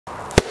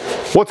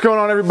What's going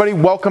on, everybody?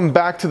 Welcome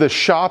back to the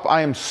shop.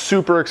 I am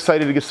super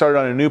excited to get started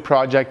on a new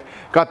project.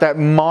 Got that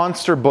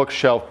monster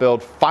bookshelf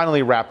build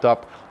finally wrapped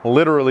up,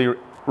 literally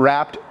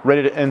wrapped,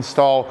 ready to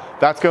install.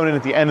 That's going in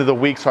at the end of the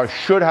week, so I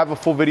should have a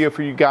full video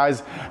for you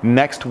guys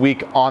next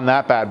week on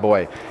that bad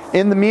boy.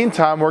 In the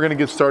meantime, we're gonna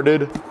get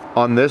started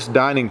on this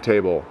dining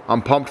table.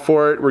 I'm pumped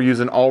for it. We're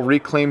using all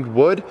reclaimed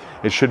wood.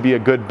 It should be a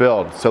good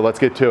build, so let's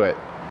get to it.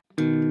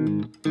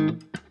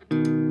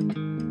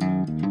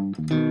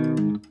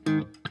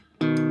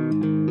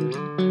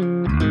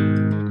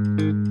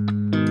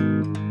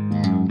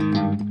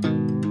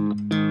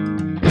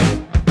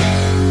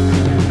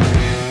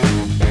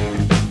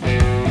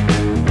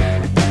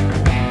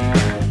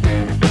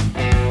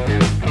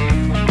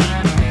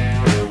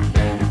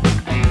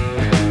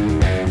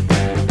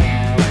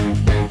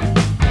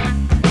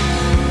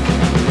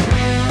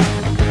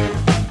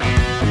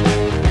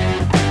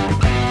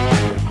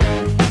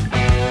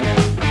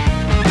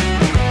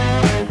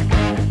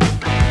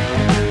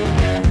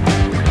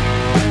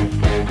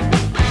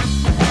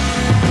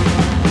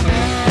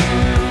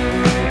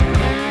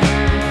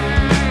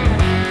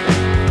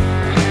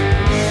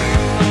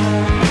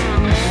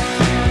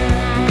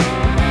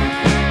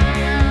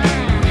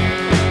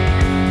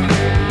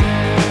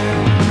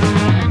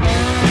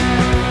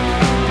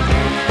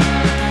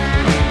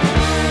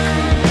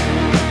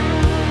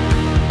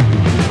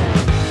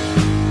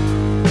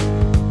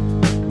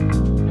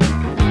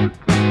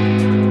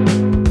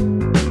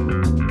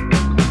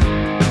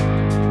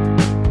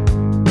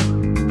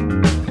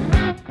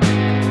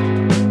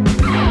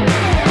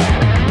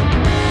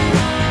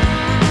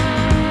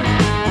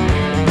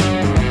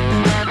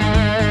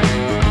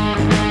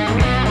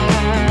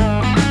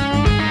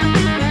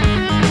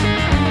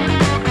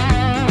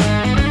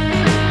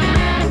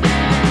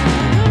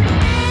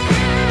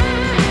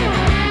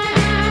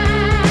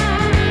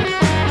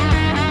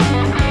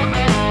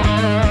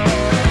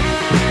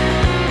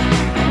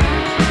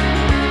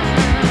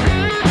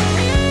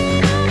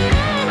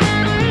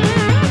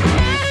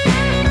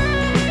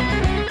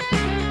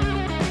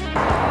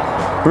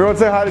 Everyone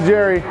say hi to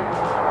Jerry.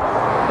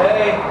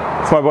 Hey.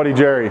 It's my buddy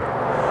Jerry.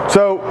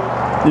 So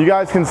you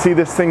guys can see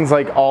this thing's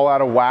like all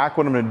out of whack.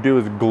 What I'm gonna do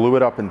is glue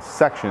it up in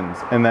sections.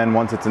 And then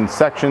once it's in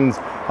sections,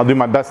 I'll do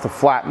my best to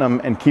flatten them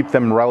and keep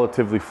them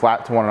relatively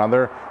flat to one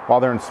another while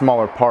they're in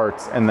smaller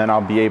parts. And then I'll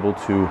be able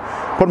to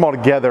put them all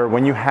together.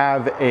 When you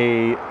have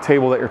a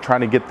table that you're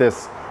trying to get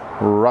this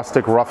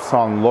rustic rough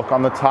sawn look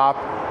on the top,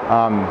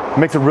 it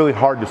makes it really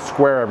hard to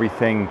square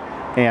everything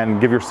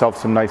and give yourself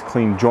some nice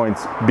clean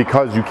joints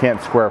because you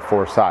can't square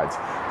four sides.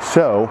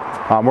 So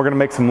we're gonna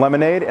make some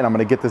lemonade and I'm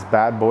gonna get this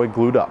bad boy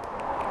glued up.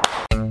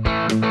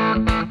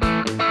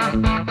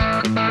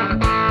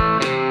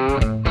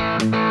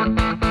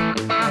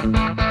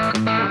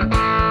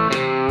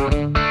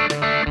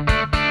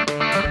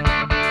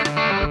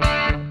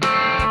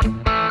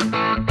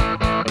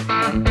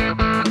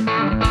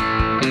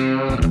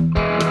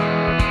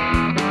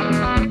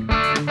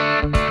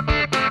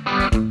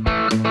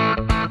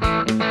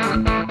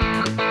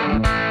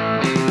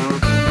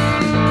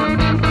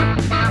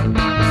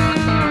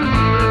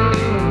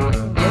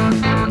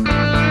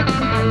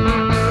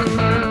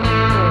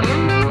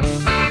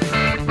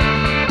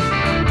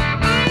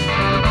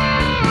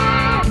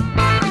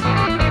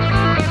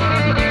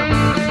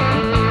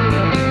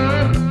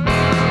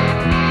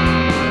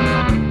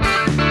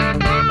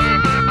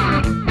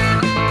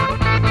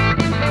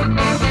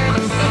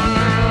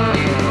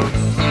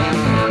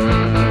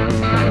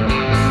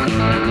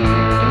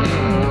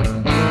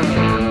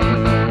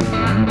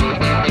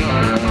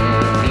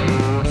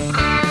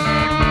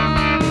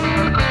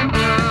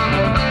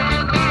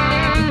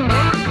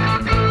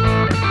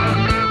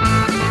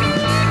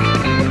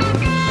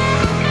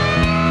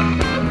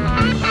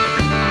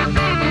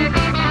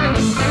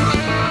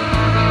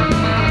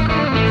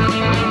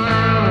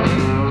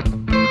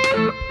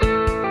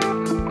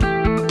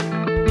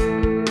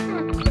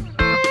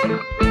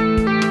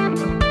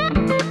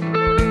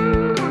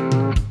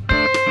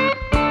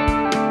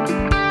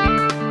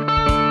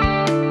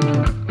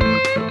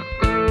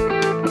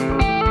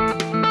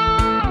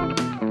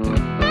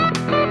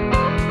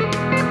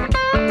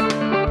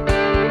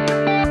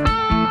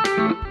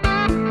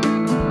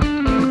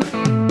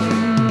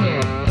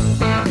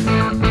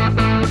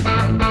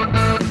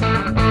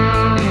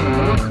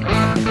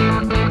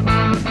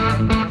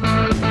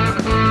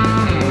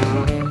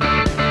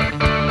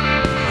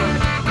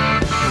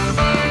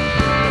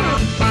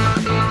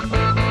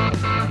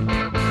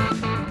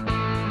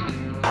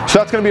 So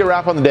that's gonna be a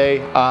wrap on the day.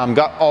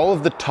 Got all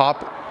of the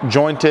top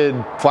jointed,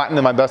 flattened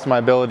to my best of my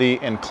ability,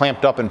 and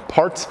clamped up in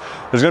parts.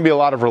 There's gonna be a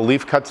lot of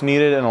relief cuts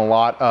needed and a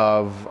lot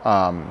of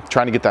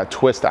trying to get that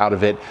twist out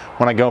of it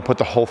when I go and put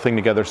the whole thing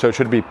together. So it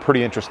should be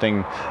pretty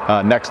interesting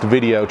next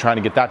video trying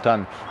to get that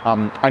done.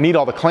 I need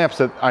all the clamps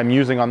that I'm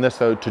using on this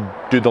though to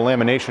do the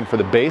lamination for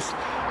the base.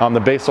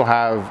 The base will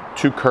have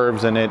two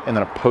curves in it and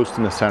then a post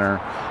in the center.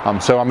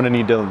 So I'm gonna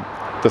need to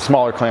the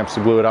smaller clamps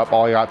to glue it up.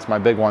 All I got's my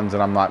big ones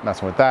and I'm not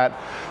messing with that.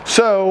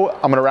 So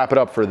I'm gonna wrap it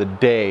up for the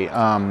day.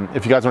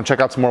 If you guys wanna check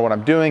out some more of what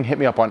I'm doing, hit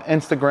me up on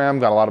Instagram.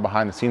 Got a lot of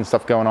behind the scenes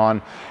stuff going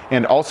on.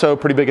 And also,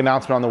 pretty big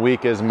announcement on the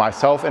week is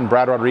myself and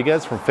Brad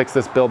Rodriguez from Fix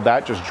This Build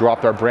That just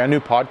dropped our brand new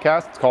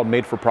podcast. It's called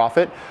Made for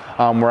Profit.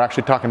 We're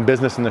actually talking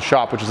business in the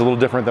shop, which is a little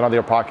different than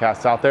other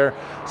podcasts out there.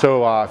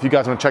 So if you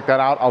guys want to check that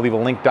out, I'll leave a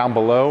link down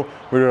below.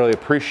 We really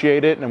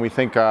appreciate it, and we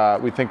think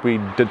we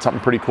did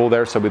something pretty cool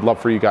there. So we'd love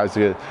for you guys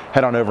to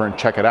head on over and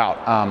check it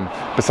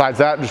out. Besides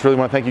that, just really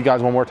want to thank you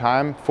guys one more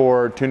time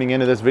for tuning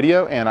into this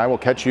video, and I will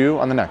catch you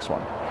on the next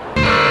one.